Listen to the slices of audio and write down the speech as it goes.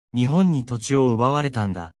日本に土地を奪われた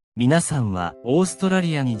んだ。皆さんはオーストラ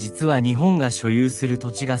リアに実は日本が所有する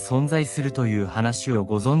土地が存在するという話を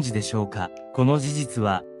ご存知でしょうか。この事実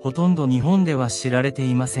はほとんど日本では知られて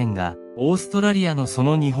いませんが、オーストラリアのそ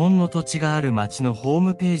の日本の土地がある町のホー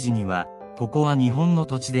ムページには、ここは日本の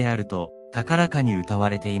土地であると高らかに謳わ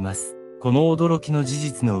れています。この驚きの事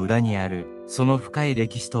実の裏にある、その深い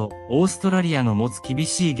歴史とオーストラリアの持つ厳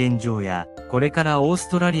しい現状や、これからオース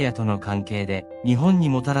トラリアとの関係で日本に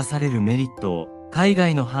もたらされるメリットを、海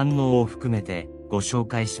外の反応を含めてご紹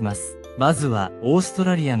介します。まずはオースト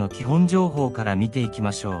ラリアの基本情報から見ていき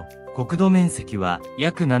ましょう。国土面積は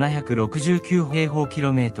約769平方キ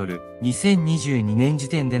ロメートル、2022年時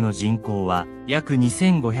点での人口は約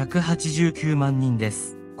2589万人で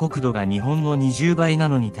す。国土が日本の20倍な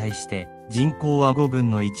のに対して人口は5分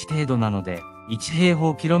の1程度なので、1平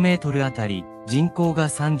方キロメートルあたり人口が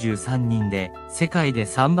33人で、世界で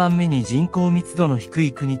3番目に人口密度の低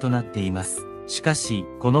い国となっています。しかし、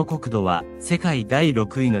この国土は世界第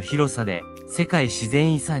6位の広さで、世界自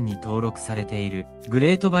然遺産に登録されているグ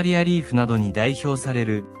レートバリアリーフなどに代表され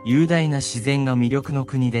る雄大な自然が魅力の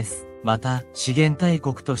国です。また、資源大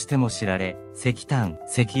国としても知られ、石炭、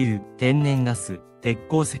石油、天然ガス、鉄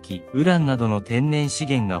鉱石、ウランなどの天然資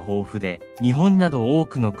源が豊富で、日本など多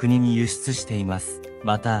くの国に輸出しています。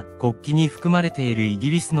また、国旗に含まれているイ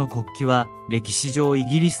ギリスの国旗は、歴史上イ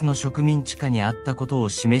ギリスの植民地下にあったことを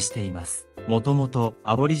示しています。もともと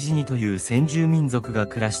アボリジニという先住民族が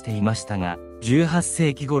暮らしていましたが、18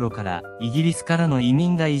世紀頃からイギリスからの移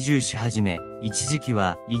民が移住し始め、一時期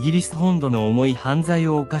はイギリス本土の重い犯罪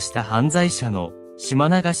を犯した犯罪者の島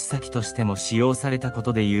流し先としても使用されたこ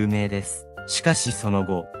とで有名です。しかしその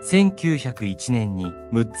後、1901年に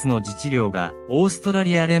6つの自治領がオーストラ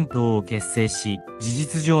リア連邦を結成し、事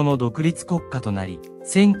実上の独立国家となり、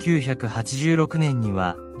1986年に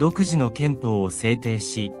は独自の憲法を制定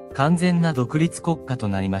し、完全な独立国家と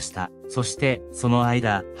なりました。そして、その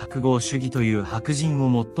間、白豪主義という白人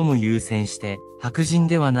を最も優先して、白人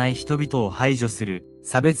ではない人々を排除する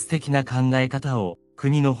差別的な考え方を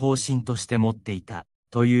国の方針として持っていた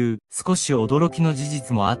という少し驚きの事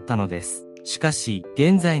実もあったのです。しかし、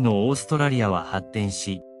現在のオーストラリアは発展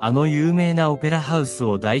し、あの有名なオペラハウス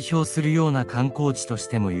を代表するような観光地とし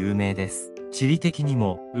ても有名です。地理的に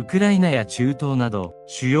も、ウクライナや中東など、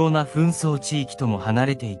主要な紛争地域とも離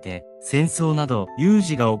れていて、戦争など、有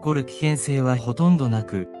事が起こる危険性はほとんどな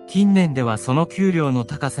く、近年ではその給料の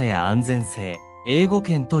高さや安全性、英語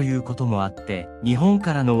圏ということもあって、日本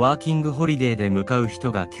からのワーキングホリデーで向かう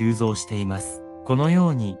人が急増しています。このよ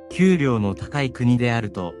うに、給料の高い国である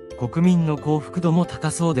と、国民の幸福度も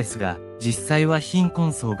高そうですが、実際は貧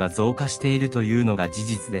困層が増加しているというのが事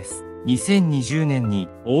実です。2020年に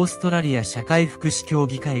オーストラリア社会福祉協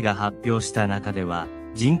議会が発表した中では、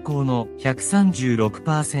人口の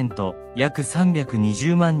 136%、約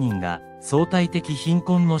320万人が相対的貧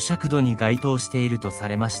困の尺度に該当しているとさ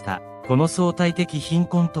れました。この相対的貧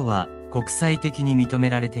困とは、国際的に認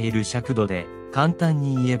められている尺度で、簡単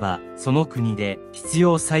に言えば、その国で必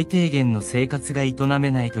要最低限の生活が営め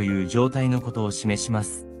ないという状態のことを示しま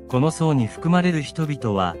す。この層に含まれる人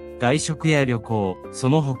々は、外食や旅行、そ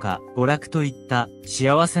の他、娯楽といった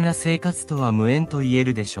幸せな生活とは無縁と言え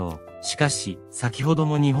るでしょう。しかし、先ほど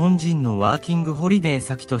も日本人のワーキングホリデー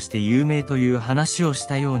先として有名という話をし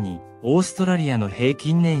たように、オーストラリアの平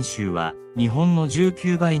均年収は、日本の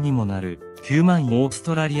19倍にもなる、9万オース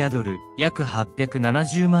トラリアドル、約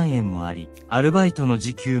870万円もあり、アルバイトの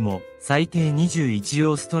時給も、最低21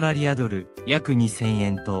オーストラリアドル、約2000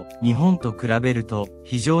円と、日本と比べると、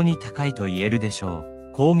非常に高いと言えるでしょ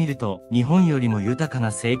う。こう見ると、日本よりも豊か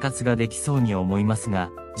な生活ができそうに思いますが、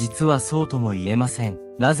実はそうとも言えません。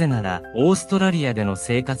なぜなら、オーストラリアでの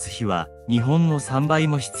生活費は、日本の3倍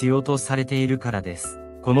も必要とされているからです。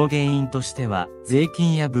この原因としては、税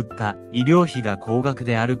金や物価、医療費が高額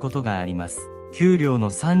であることがあります。給料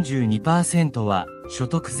の 32% は所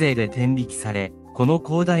得税で天引きされ、この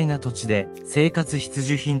広大な土地で生活必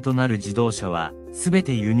需品となる自動車は、すべ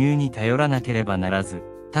て輸入に頼らなければならず、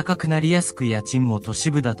高くなりやすく家賃も都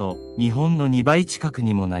市部だと、日本の2倍近く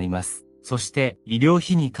にもなります。そして、医療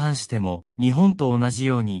費に関しても、日本と同じ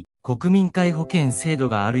ように、国民皆保険制度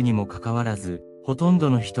があるにもかかわらず、ほとんど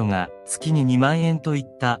の人が月に2万円といっ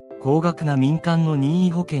た高額な民間の任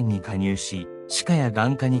意保険に加入し、歯科や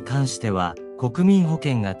眼科に関しては国民保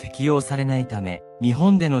険が適用されないため、日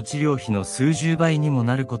本での治療費の数十倍にも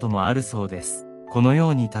なることもあるそうです。このよ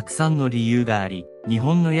うにたくさんの理由があり、日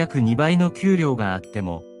本の約2倍の給料があって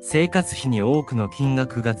も、生活費に多くの金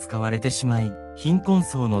額が使われてしまい、貧困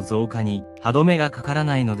層の増加に歯止めがかから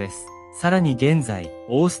ないのです。さらに現在、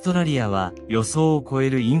オーストラリアは予想を超え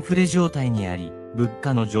るインフレ状態にあり、物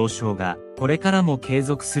価の上昇がこれからも継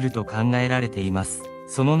続すると考えられています。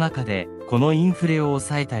その中で、このインフレを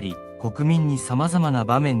抑えたり、国民に様々な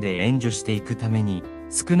場面で援助していくために、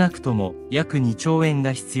少なくとも約2兆円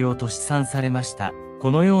が必要と試算されました。こ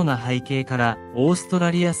のような背景から、オースト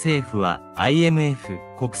ラリア政府は IMF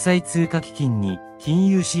国際通貨基金に金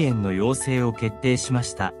融支援の要請を決定しま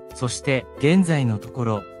した。そして、現在のとこ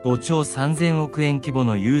ろ、5兆3000億円規模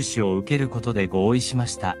の融資を受けることで合意しま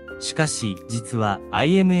した。しかし、実は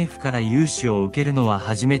IMF から融資を受けるのは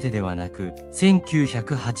初めてではなく、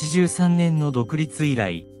1983年の独立以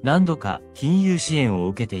来、何度か金融支援を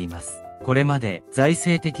受けています。これまで財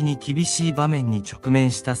政的に厳しい場面に直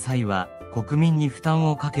面した際は、国民に負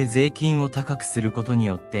担をかけ税金を高くすることに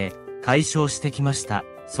よって解消してきました。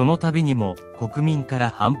その度にも国民から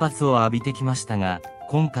反発を浴びてきましたが、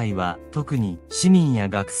今回は特に市民や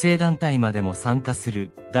学生団体までも参加す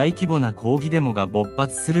る大規模な抗議デモが勃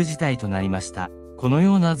発する事態となりました。この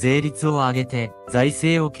ような税率を上げて財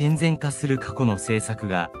政を健全化する過去の政策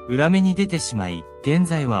が裏目に出てしまい、現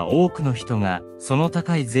在は多くの人がその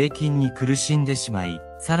高い税金に苦しんでしまい、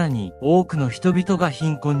さらに多くの人々が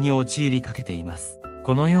貧困に陥りかけています。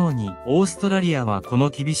このようにオーストラリアはこの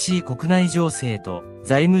厳しい国内情勢と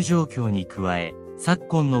財務状況に加え、昨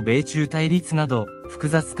今の米中対立など複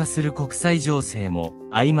雑化する国際情勢も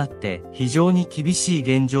相まって非常に厳しい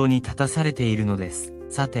現状に立たされているのです。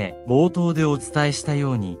さて、冒頭でお伝えした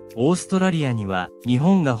ように、オーストラリアには日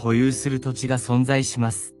本が保有する土地が存在し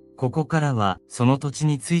ます。ここからはその土地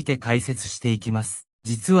について解説していきます。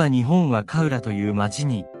実は日本はカウラという町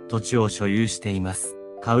に土地を所有しています。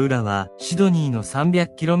カウラはシドニーの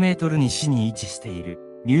 300km 西に位置している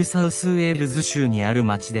ニューサウスウェールズ州にある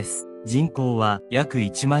町です。人口は約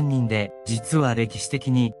1万人で、実は歴史的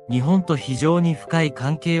に日本と非常に深い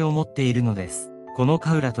関係を持っているのです。この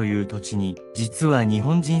カウラという土地に、実は日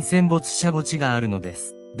本人戦没者墓地があるので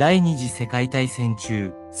す。第二次世界大戦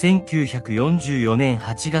中、1944年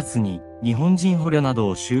8月に日本人捕虜など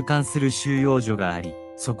を収監する収容所があり、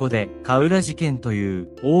そこでカウラ事件という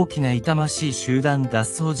大きな痛ましい集団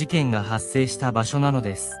脱走事件が発生した場所なの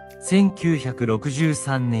です。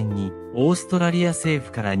1963年にオーストラリア政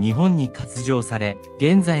府から日本に割譲され、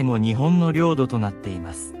現在も日本の領土となってい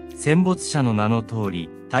ます。戦没者の名の通り、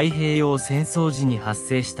太平洋戦争時に発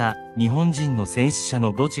生した日本人の戦死者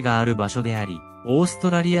の墓地がある場所であり、オースト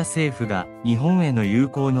ラリア政府が日本への友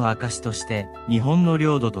好の証として日本の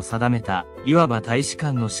領土と定めた、いわば大使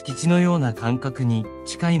館の敷地のような感覚に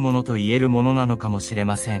近いものと言えるものなのかもしれ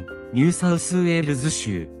ません。ニューサウスウェールズ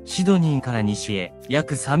州、シドニーから西へ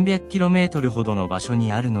約 300km ほどの場所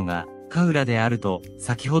にあるのがカウラであると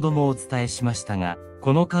先ほどもお伝えしましたが、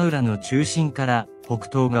このカウラの中心から北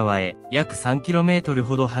東側へ約 3km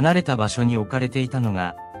ほど離れた場所に置かれていたの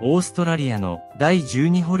がオーストラリアの第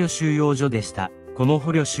12捕虜収容所でした。この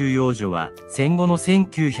捕虜収容所は戦後の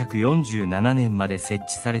1947年まで設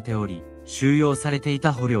置されており、収容されてい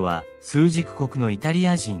た捕虜は枢軸国のイタリ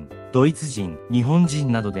ア人、ドイツ人、日本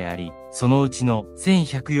人などであり、そのうちの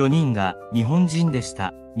1104人が日本人でし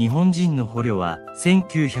た。日本人の捕虜は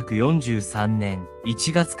1943年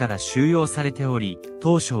1月から収容されており、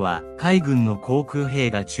当初は海軍の航空兵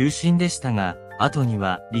が中心でしたが、後に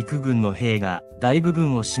は陸軍の兵が大部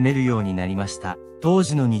分を占めるようになりました。当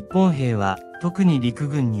時の日本兵は特に陸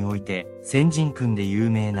軍において先人訓で有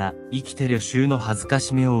名な生きてる衆の恥ずか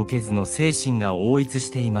しめを受けずの精神が応一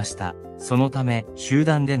していました。そのため集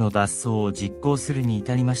団での脱走を実行するに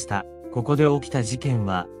至りました。ここで起きた事件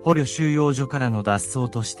は捕虜収容所からの脱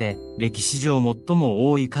走として歴史上最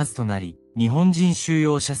も多い数となり、日本人収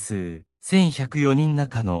容者数1104人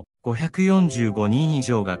中の545人以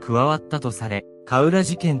上が加わったとされ、カウラ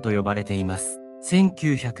事件と呼ばれています。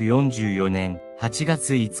1944年8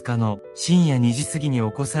月5日の深夜2時過ぎに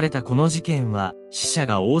起こされたこの事件は、死者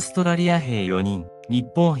がオーストラリア兵4人、日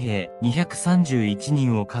本兵231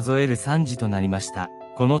人を数える惨事となりました。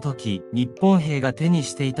この時、日本兵が手に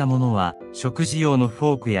していたものは、食事用のフ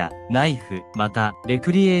ォークやナイフ、また、レ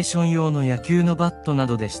クリエーション用の野球のバットな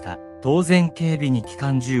どでした。当然警備に機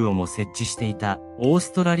関銃をも設置していたオー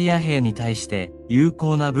ストラリア兵に対して有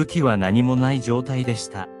効な武器は何もない状態でし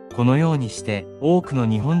た。このようにして多くの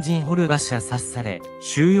日本人捕虜が射殺され、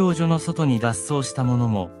収容所の外に脱走したもの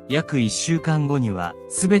も約1週間後には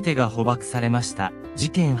全てが捕獲されました。事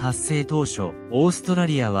件発生当初、オーストラ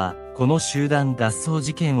リアはこの集団脱走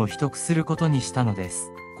事件を秘匿することにしたので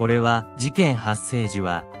す。これは事件発生時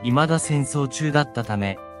は未だ戦争中だったた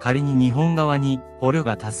め、仮に日本側に捕虜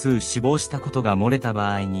が多数死亡したことが漏れた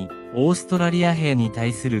場合に、オーストラリア兵に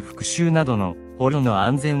対する復讐などの捕虜の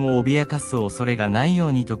安全を脅かす恐れがないよ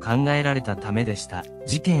うにと考えられたためでした。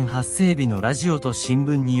事件発生日のラジオと新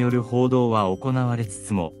聞による報道は行われつ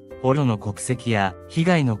つも、捕虜の国籍や被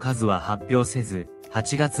害の数は発表せず、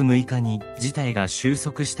8月6日に事態が収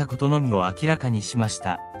束したことのみを明らかにしまし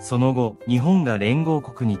た。その後、日本が連合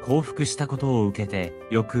国に降伏したことを受けて、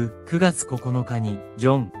翌9月9日にジ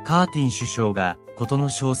ョン・カーティン首相がことの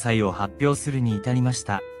詳細を発表するに至りまし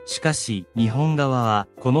た。しかし、日本側は、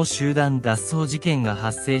この集団脱走事件が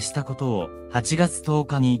発生したことを、8月10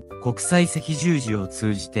日に国際赤十字を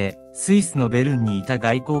通じて、スイスのベルンにいた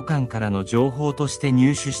外交官からの情報として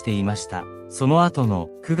入手していました。その後の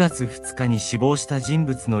9月2日に死亡した人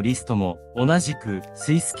物のリストも、同じく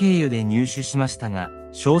スイス経由で入手しましたが、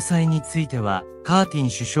詳細については、カーティン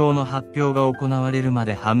首相の発表が行われるま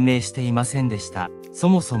で判明していませんでした。そ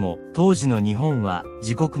もそも、当時の日本は、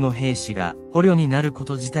自国の兵士が捕虜になるこ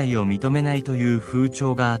と自体を認めないという風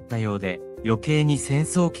潮があったようで、余計に戦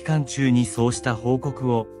争期間中にそうした報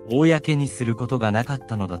告を公にすることがなかっ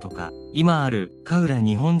たのだとか。今ある、カウラ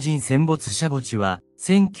日本人戦没者墓地は、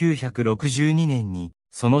1962年に、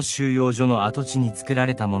その収容所の跡地に作ら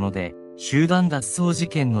れたもので、集団脱走事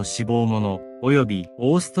件の死亡者、及び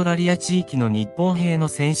オーストラリア地域の日本兵の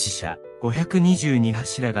戦死者、522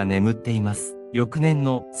柱が眠っています。翌年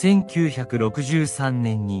の1963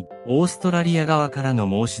年に、オーストラリア側からの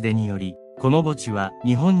申し出により、この墓地は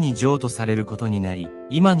日本に譲渡されることになり、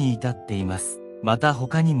今に至っています。また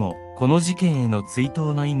他にも、この事件への追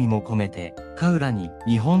悼の意味も込めて、カウラに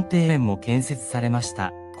日本庭園も建設されまし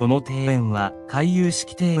た。この庭園は、回遊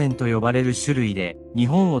式庭園と呼ばれる種類で、日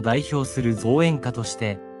本を代表する造園家とし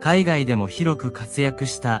て、海外でも広く活躍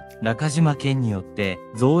した中島健によって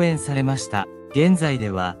造園されました。現在で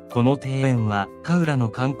は、この庭園は、カウラの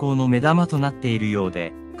観光の目玉となっているよう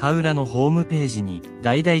で、カウラのホームページに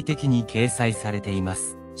大々的に掲載されていま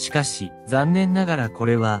す。しかし、残念ながらこ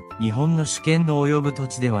れは、日本の主権の及ぶ土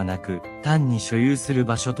地ではなく、単に所有する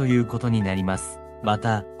場所ということになります。ま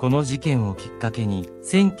た、この事件をきっかけに、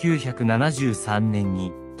1973年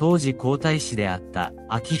に、当時皇太子であった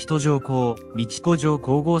昭仁上皇、美智子上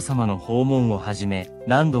皇后様の訪問をはじめ、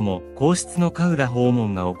何度も皇室のカウラ訪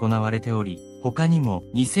問が行われており、他にも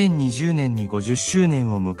2020年に50周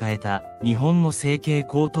年を迎えた日本の成蹊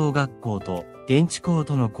高等学校と現地校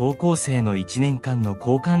との高校生の1年間の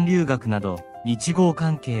交換留学など、日豪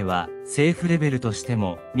関係は政府レベルとして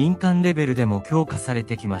も民間レベルでも強化され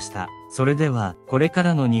てきました。それではこれか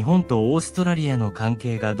らの日本とオーストラリアの関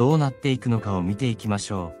係がどうなっていくのかを見ていきま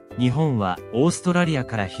しょう。日本はオーストラリア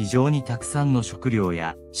から非常にたくさんの食料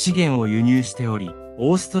や資源を輸入しており、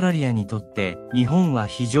オーストラリアにとって日本は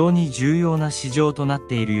非常に重要な市場となっ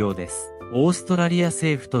ているようです。オーストラリア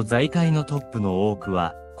政府と財界のトップの多く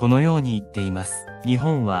はこのように言っています。日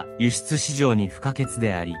本は輸出市場に不可欠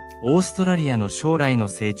であり、オーストラリアの将来の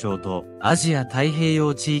成長とアジア太平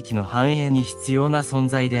洋地域の繁栄に必要な存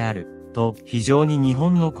在であると非常に日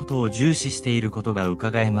本のことを重視していることが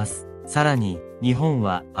伺えます。さらに日本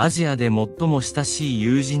はアジアで最も親しい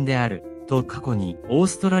友人であると過去にオー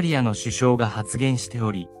ストラリアの首相が発言して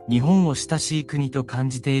おり、日本を親しい国と感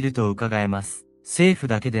じていると伺えます。政府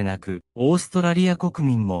だけでなく、オーストラリア国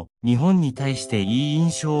民も日本に対していい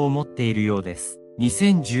印象を持っているようです。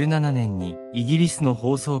2017年にイギリスの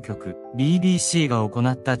放送局 BBC が行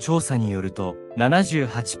った調査によると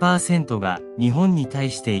 78% が日本に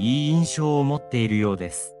対していい印象を持っているよう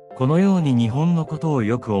です。このように日本のことを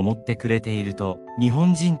よく思ってくれていると日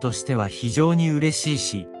本人としては非常に嬉しい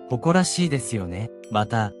し誇らしいですよね。ま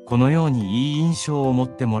た、このようにいい印象を持っ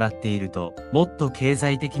てもらっていると、もっと経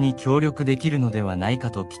済的に協力できるのではない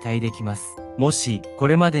かと期待できます。もし、こ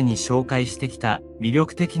れまでに紹介してきた魅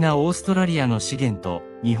力的なオーストラリアの資源と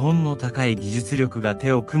日本の高い技術力が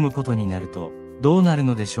手を組むことになると、どうなる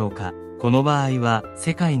のでしょうか。この場合は、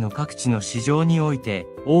世界の各地の市場において、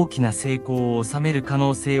大きな成功を収める可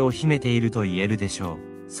能性を秘めていると言えるでしょ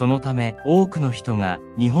う。そのため、多くの人が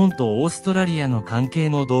日本とオーストラリアの関係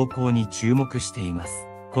の動向に注目しています。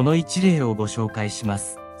この一例をご紹介しま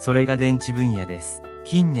す。それが電池分野です。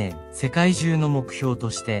近年、世界中の目標と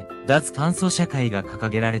して、脱炭素社会が掲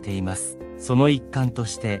げられています。その一環と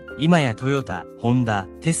して、今やトヨタ、ホンダ、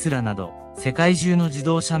テスラなど、世界中の自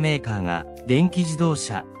動車メーカーが、電気自動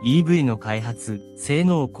車、EV の開発、性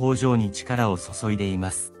能向上に力を注いでいま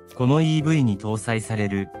す。この EV に搭載され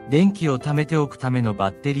る電気を貯めておくための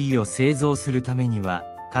バッテリーを製造するためには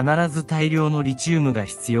必ず大量のリチウムが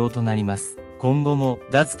必要となります。今後も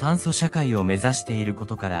脱炭素社会を目指しているこ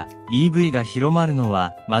とから EV が広まるの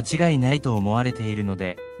は間違いないと思われているの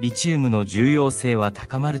でリチウムの重要性は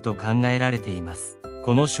高まると考えられています。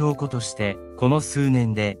この証拠としてこの数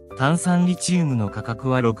年で炭酸リチウムの価格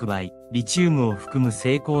は6倍、リチウムを含む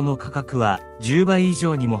精鉱の価格は10倍以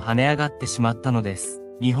上にも跳ね上がってしまったのです。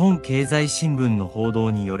日本経済新聞の報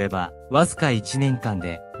道によれば、わずか1年間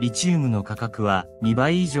でリチウムの価格は2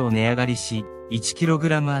倍以上値上がりし、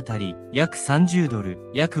1kg あたり約30ドル、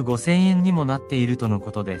約5000円にもなっているとの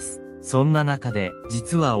ことです。そんな中で、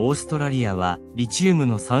実はオーストラリアはリチウム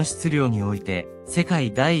の産出量において世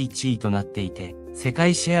界第1位となっていて、世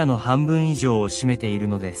界シェアの半分以上を占めている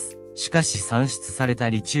のです。しかし産出された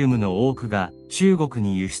リチウムの多くが中国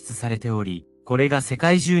に輸出されており、これが世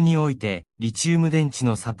界中においてリチウム電池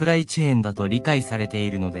のサプライチェーンだと理解されてい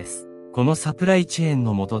るのです。このサプライチェーン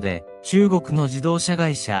の下で中国の自動車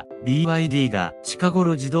会社 BYD が近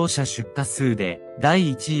頃自動車出荷数で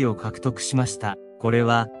第1位を獲得しました。これ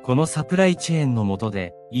はこのサプライチェーンの下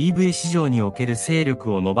で EV 市場における勢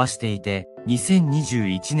力を伸ばしていて、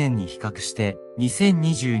2021年に比較して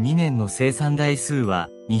2022年の生産台数は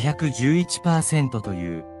 211% と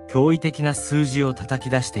いう驚異的な数字を叩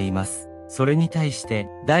き出しています。それに対して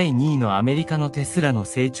第2位のアメリカのテスラの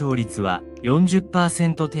成長率は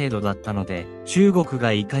 40% 程度だったので、中国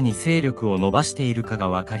がいかに勢力を伸ばしているかが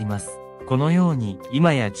わかります。このように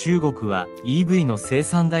今や中国は EV の生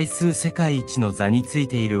産台数世界一の座につい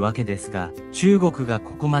ているわけですが、中国が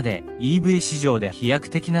ここまで EV 市場で飛躍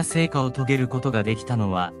的な成果を遂げることができた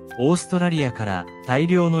のは、オーストラリアから大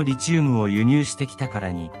量のリチウムを輸入してきたか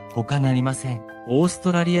らに他なりません。オース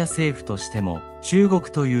トラリア政府としても中国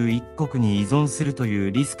という一国に依存するとい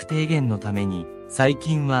うリスク低減のために、最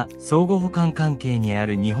近は相互補完関係にあ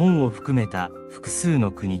る日本を含めた複数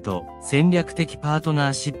の国と戦略的パートナ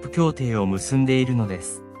ーシップ協定を結んでいるので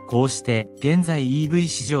す。こうして現在 EV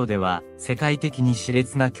市場では世界的に熾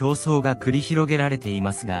烈な競争が繰り広げられてい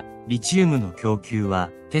ますが、リチウムの供給は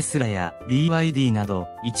テスラや BYD など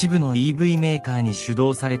一部の EV メーカーに主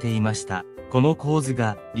導されていました。この構図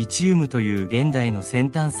がリチウムという現代の先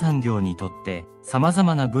端産業にとって様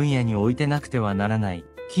々な分野においてなくてはならない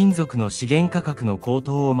金属の資源価格の高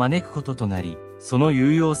騰を招くこととなり、その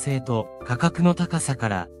有用性と価格の高さか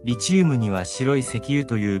らリチウムには白い石油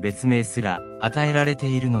という別名すら与えられて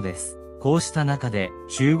いるのです。こうした中で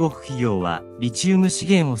中国企業はリチウム資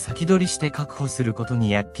源を先取りして確保すること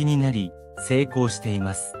に躍起になり成功してい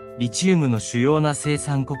ます。リチウムの主要な生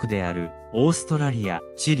産国であるオーストラリア、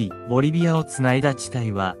チリ、ボリビアをつないだ地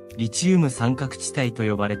帯はリチウム三角地帯と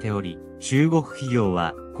呼ばれており、中国企業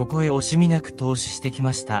はここへ惜しみなく投資してき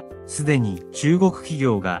ました。すでに中国企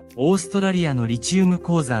業がオーストラリアのリチウム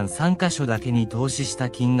鉱山3カ所だけに投資した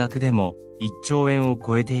金額でも1兆円を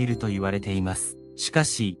超えていると言われています。しか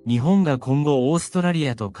し、日本が今後オーストラリ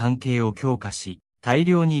アと関係を強化し、大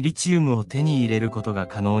量にリチウムを手に入れることが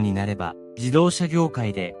可能になれば、自動車業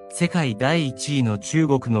界で世界第1位の中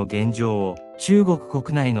国の現状を中国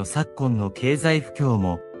国内の昨今の経済不況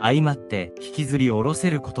も相まって引きずり下ろせ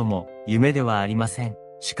ることも夢ではありません。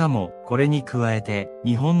しかもこれに加えて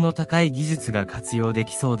日本の高い技術が活用で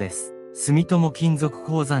きそうです。住友金属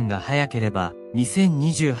鉱山が早ければ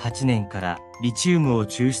2028年からリチウムを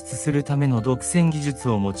抽出するための独占技術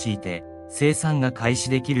を用いて生産が開始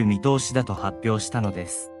できる見通しだと発表したので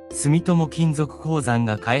す。住友金属鉱山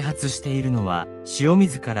が開発しているのは、塩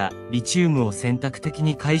水からリチウムを選択的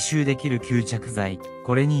に回収できる吸着剤。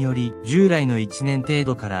これにより、従来の1年程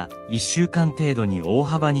度から1週間程度に大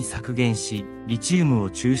幅に削減し、リチウムを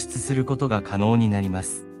抽出することが可能になりま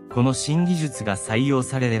す。この新技術が採用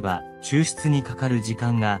されれば、抽出にかかる時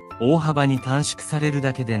間が大幅に短縮される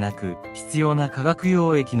だけでなく、必要な化学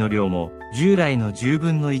溶液の量も従来の10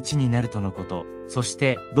分の1になるとのこと。そし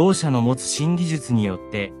て、同社の持つ新技術によ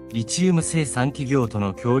って、リチウム生産企業と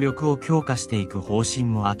の協力を強化していく方針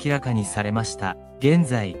も明らかにされました。現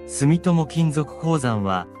在、住友金属鉱山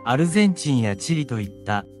は、アルゼンチンやチリといっ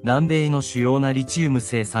た南米の主要なリチウム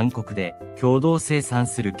生産国で共同生産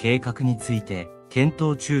する計画について検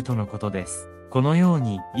討中とのことです。このよう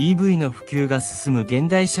に EV の普及が進む現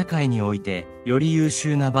代社会において、より優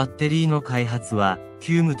秀なバッテリーの開発は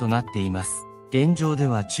急務となっています。現状で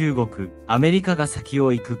は中国、アメリカが先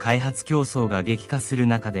を行く開発競争が激化する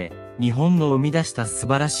中で、日本の生み出した素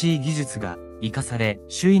晴らしい技術が生かされ、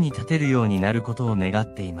首位に立てるようになることを願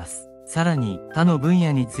っています。さらに、他の分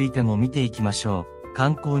野についても見ていきましょう。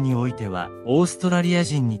観光においては、オーストラリア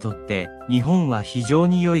人にとって、日本は非常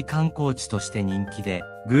に良い観光地として人気で、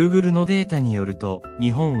Google のデータによると、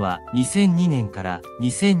日本は2002年から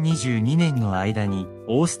2022年の間に、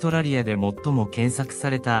オーストラリアで最も検索さ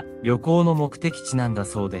れた旅行の目的地なんだ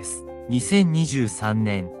そうです。2023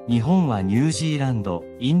年、日本はニュージーランド、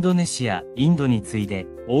インドネシア、インドに次いで、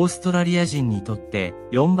オーストラリア人にとって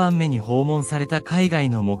4番目に訪問された海外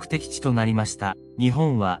の目的地となりました。日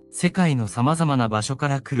本は世界の様々な場所か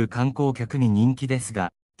ら来る観光客に人気です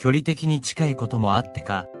が、距離的に近いこともあって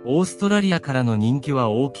か、オーストラリアからの人気は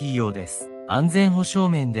大きいようです。安全保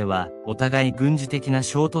障面では、お互い軍事的な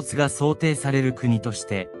衝突が想定される国とし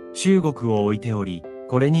て、中国を置いており、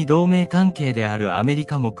これに同盟関係であるアメリ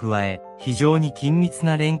カも加え、非常に緊密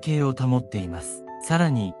な連携を保っています。さら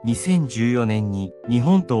に、2014年に、日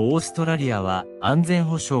本とオーストラリアは、安全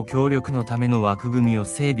保障協力のための枠組みを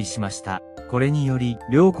整備しました。これにより、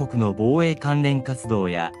両国の防衛関連活動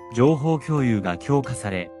や、情報共有が強化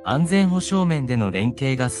され、安全保障面での連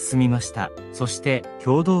携が進みました。そして、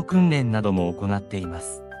共同訓練なども行っていま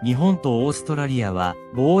す。日本とオーストラリアは、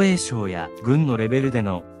防衛省や軍のレベルで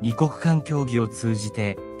の二国間協議を通じ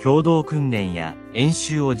て、共同訓練や演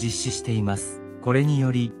習を実施しています。これに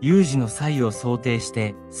より、有事の際を想定し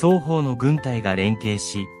て、双方の軍隊が連携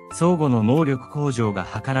し、相互の能力向上が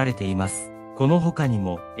図られています。この他に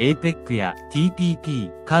も、APEC や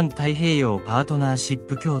TPP、環太平洋パートナーシッ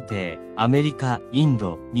プ協定、アメリカ、イン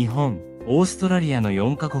ド、日本、オーストラリアの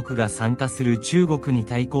4カ国が参加する中国に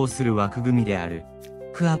対抗する枠組みである、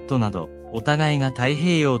クアッドなど、お互いが太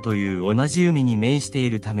平洋という同じ海に面してい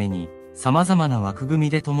るために、様々な枠組み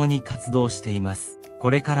で共に活動しています。こ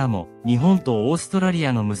れからも日本とオーストラリ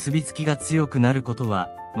アの結びつきが強くなることは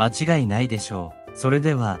間違いないでしょう。それ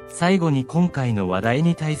では最後に今回の話題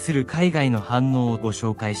に対する海外の反応をご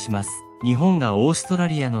紹介します。日本がオーストラ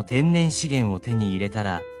リアの天然資源を手に入れた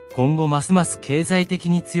ら、今後ますます経済的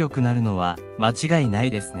に強くなるのは間違いない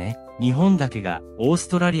ですね。日本だけがオース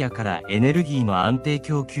トラリアからエネルギーの安定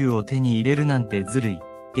供給を手に入れるなんてずるい。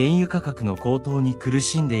原油価格の高騰に苦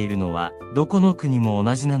しんでいるのはどこの国も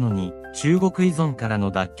同じなのに、中国依存から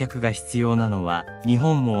の脱却が必要なのは日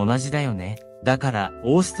本も同じだよね。だから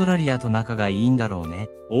オーストラリアと仲がいいんだろうね。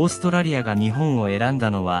オーストラリアが日本を選ん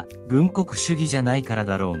だのは軍国主義じゃないから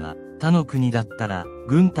だろうな。他の国だったら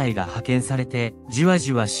軍隊が派遣されてじわ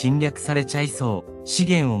じわ侵略されちゃいそう。資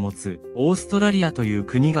源を持つオーストラリアという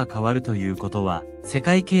国が変わるということは世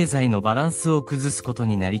界経済のバランスを崩すこと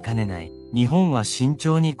になりかねない。日本は慎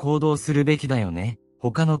重に行動するべきだよね。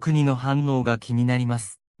他の国の反応が気になりま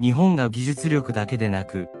す。日本が技術力だけでな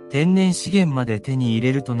く天然資源まで手に入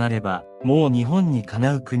れるとなればもう日本にか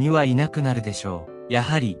なう国はいなくなるでしょう。や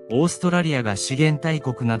はりオーストラリアが資源大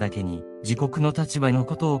国なだけに自国の立場の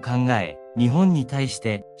ことを考え日本に対し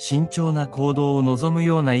て慎重な行動を望む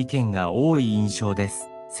ような意見が多い印象です。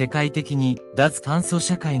世界的に脱炭素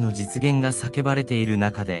社会の実現が叫ばれている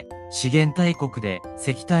中で資源大国で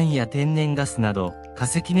石炭や天然ガスなど化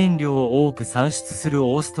石燃料を多く産出する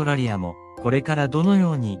オーストラリアもこれからどの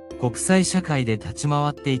ように国際社会で立ち回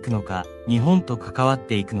っていくのか、日本と関わっ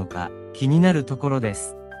ていくのか気になるところで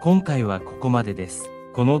す。今回はここまでです。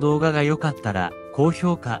この動画が良かったら高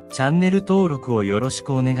評価、チャンネル登録をよろし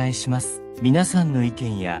くお願いします。皆さんの意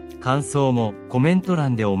見や感想もコメント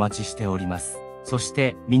欄でお待ちしております。そし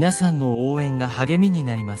て皆さんの応援が励みに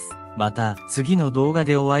なります。また次の動画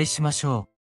でお会いしましょう。